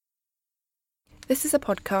This is a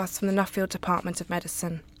podcast from the Nuffield Department of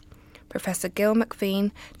Medicine. Professor Gil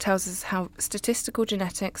McVean tells us how statistical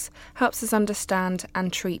genetics helps us understand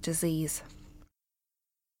and treat disease.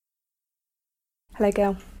 Hello,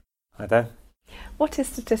 Gil. Hi there. What is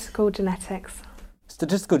statistical genetics?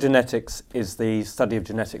 Statistical genetics is the study of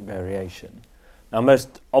genetic variation. Now,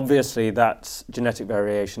 most obviously, that's genetic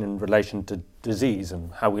variation in relation to disease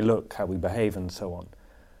and how we look, how we behave, and so on.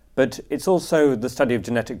 But it's also the study of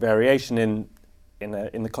genetic variation in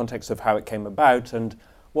the context of how it came about and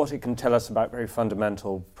what it can tell us about very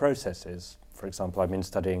fundamental processes. For example, I've been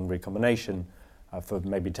studying recombination for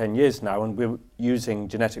maybe 10 years now, and we're using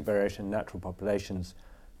genetic variation in natural populations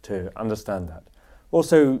to understand that.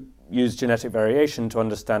 Also use genetic variation to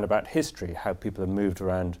understand about history, how people have moved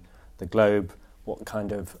around the globe, what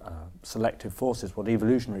kind of selective forces, what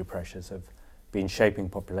evolutionary pressures have been shaping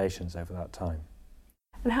populations over that time.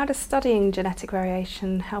 And how does studying genetic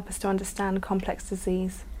variation help us to understand complex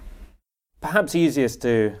disease? Perhaps easiest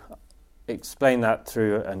to explain that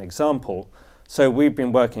through an example. So we've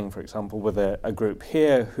been working, for example, with a group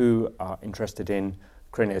here who are interested in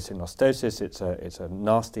craniosynostosis. It's a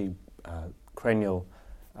nasty cranial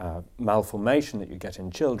malformation that you get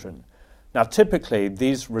in children. Now, typically,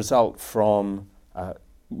 these result from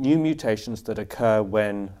new mutations that occur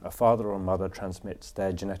when a father or mother transmits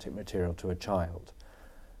their genetic material to a child.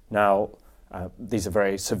 Now, these are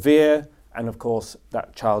very severe, and of course,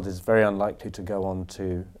 that child is very unlikely to go on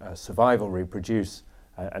to survive or reproduce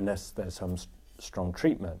unless there's some strong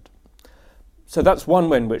treatment. So that's one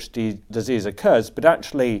way in which the disease occurs, but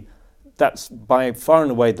actually, that's by far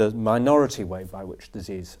and away the minority way by which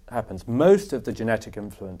disease happens. Most of the genetic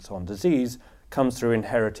influence on disease comes through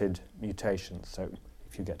inherited mutations. So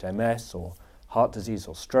if you get MS or heart disease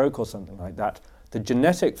or stroke or something like that, the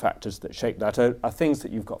genetic factors that shape that are things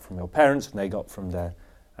that you've got from your parents and they got from their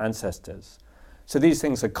ancestors. So these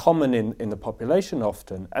things are common in the population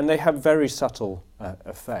often, and they have very subtle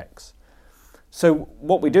effects. So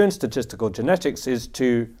what we do in statistical genetics is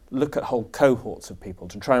to look at whole cohorts of people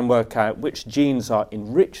to try and work out which genes are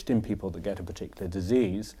enriched in people that get a particular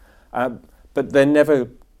disease, but they're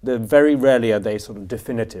very rarely are they sort of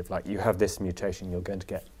definitive, like you have this mutation, you're going to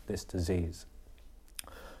get this disease.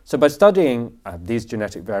 So by studying these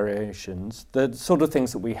genetic variations, the sort of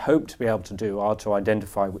things that we hope to be able to do are to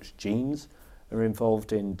identify which genes are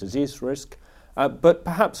involved in disease risk, but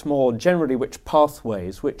perhaps more generally which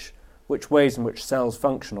pathways, which ways in which cells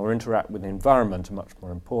function or interact with the environment are much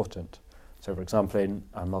more important. So, for example, in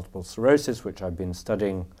multiple sclerosis, which I've been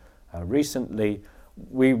studying recently,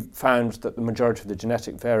 we've found that the majority of the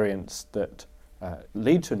genetic variants that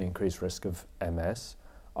lead to an increased risk of MS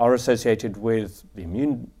are associated with the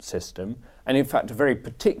immune system, and in fact a very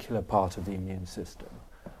particular part of the immune system.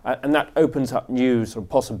 And that opens up new sort of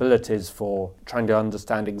possibilities for trying to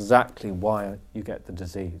understand exactly why you get the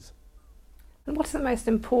disease. And what are the most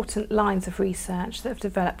important lines of research that have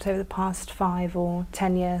developed over the past 5 or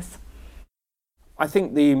 10 years? I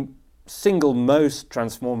think the single most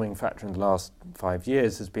transforming factor in the last 5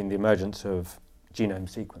 years has been the emergence of genome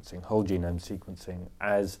sequencing, whole genome sequencing,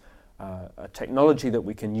 as a technology that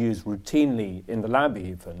we can use routinely in the lab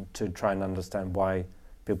even to try and understand why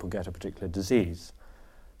people get a particular disease.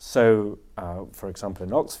 So, for example,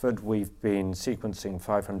 in Oxford, we've been sequencing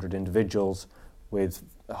 500 individuals with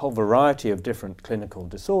a whole variety of different clinical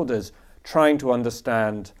disorders, trying to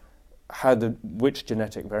understand which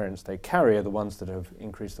genetic variants they carry are the ones that have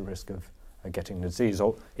increased the risk of getting disease.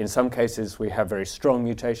 Or in some cases, we have very strong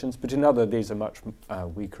mutations, but in other, these are much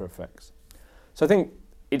weaker effects. So I think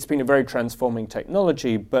it's been a very transforming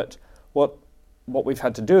technology, but what we've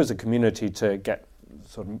had to do as a community to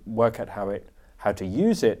work out how to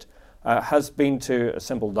use it has been to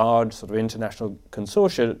assemble large sort of international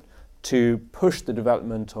consortia to push the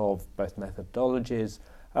development of both methodologies,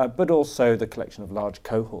 but also the collection of large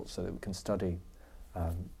cohorts so that we can study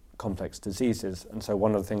complex diseases. And so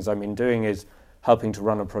one of the things I've been doing is helping to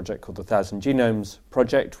run a project called the 1,000 Genomes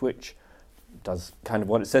Project, which does kind of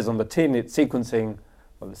what it says on the tin. It's sequencing,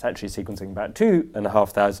 well, it's actually sequencing about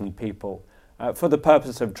 2,500 people for the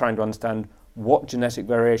purpose of trying to understand what genetic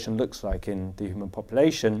variation looks like in the human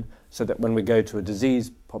population, so that when we go to a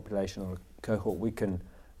disease population or a cohort, we can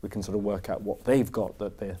sort of work out what they've got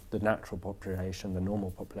that the natural population, the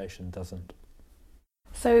normal population, doesn't.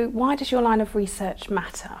 So why does your line of research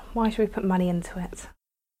matter? Why should we put money into it?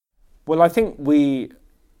 Well, I think we,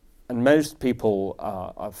 and most people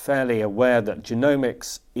are fairly aware that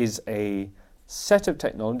genomics is a set of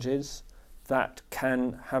technologies that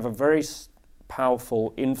can have a very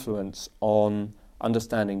powerful influence on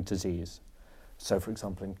understanding disease. So, for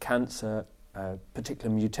example, in cancer,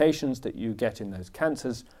 particular mutations that you get in those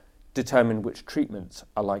cancers determine which treatments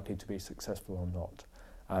are likely to be successful or not.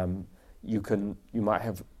 You might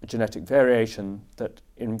have a genetic variation that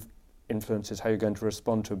influences how you're going to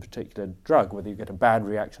respond to a particular drug, whether you get a bad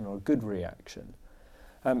reaction or a good reaction.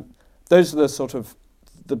 Those are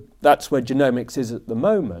that's where genomics is at the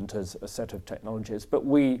moment as a set of technologies, but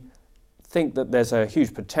we think that there's a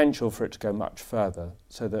huge potential for it to go much further,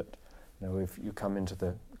 so that if you come into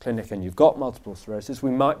the clinic and you've got multiple sclerosis,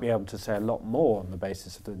 we might be able to say a lot more on the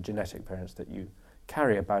basis of the genetic variants that you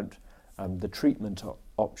carry about the treatment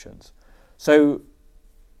options. So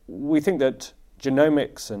we think that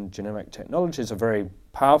genomics and genomic technologies are very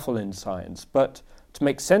powerful in science, but to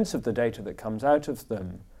make sense of the data that comes out of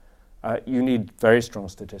them, you need very strong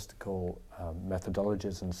statistical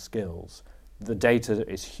methodologies and skills. The data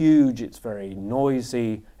is huge, it's very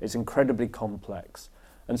noisy, it's incredibly complex.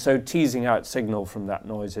 And so teasing out signal from that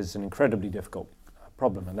noise is an incredibly difficult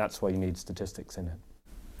problem, and that's why you need statistics in it.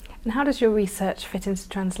 And how does your research fit into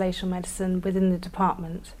translational medicine within the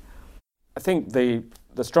department? I think the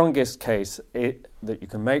strongest case that you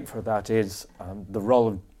can make for that is the role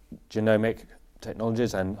of genomic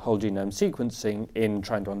technologies and whole genome sequencing in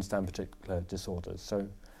trying to understand particular disorders. So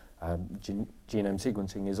genome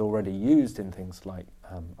sequencing is already used in things like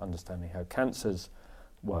understanding how cancers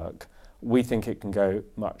work. We think it can go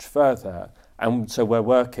much further, and so we're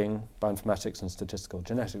working, Bioinformatics and Statistical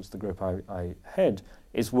Genetics, the group I head,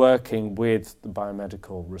 is working with the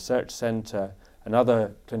Biomedical Research Centre and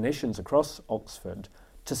other clinicians across Oxford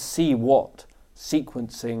to see what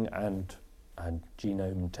sequencing and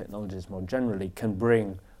genome technologies more generally can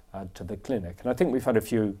bring to the clinic. And I think we've had a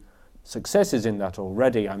few successes in that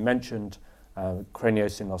already. I mentioned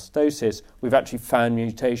craniosynostosis. We've actually found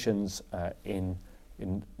mutations in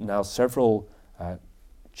now several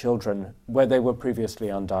children where they were previously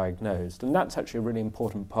undiagnosed. And that's actually a really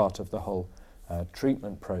important part of the whole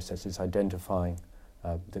treatment process, is identifying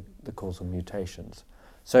the causal mutations.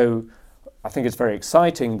 So I think it's very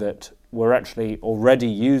exciting that we're actually already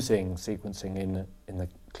using sequencing in the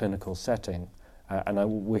clinical setting,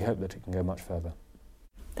 and we hope that it can go much further.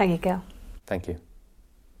 Thank you, Gil. Thank you.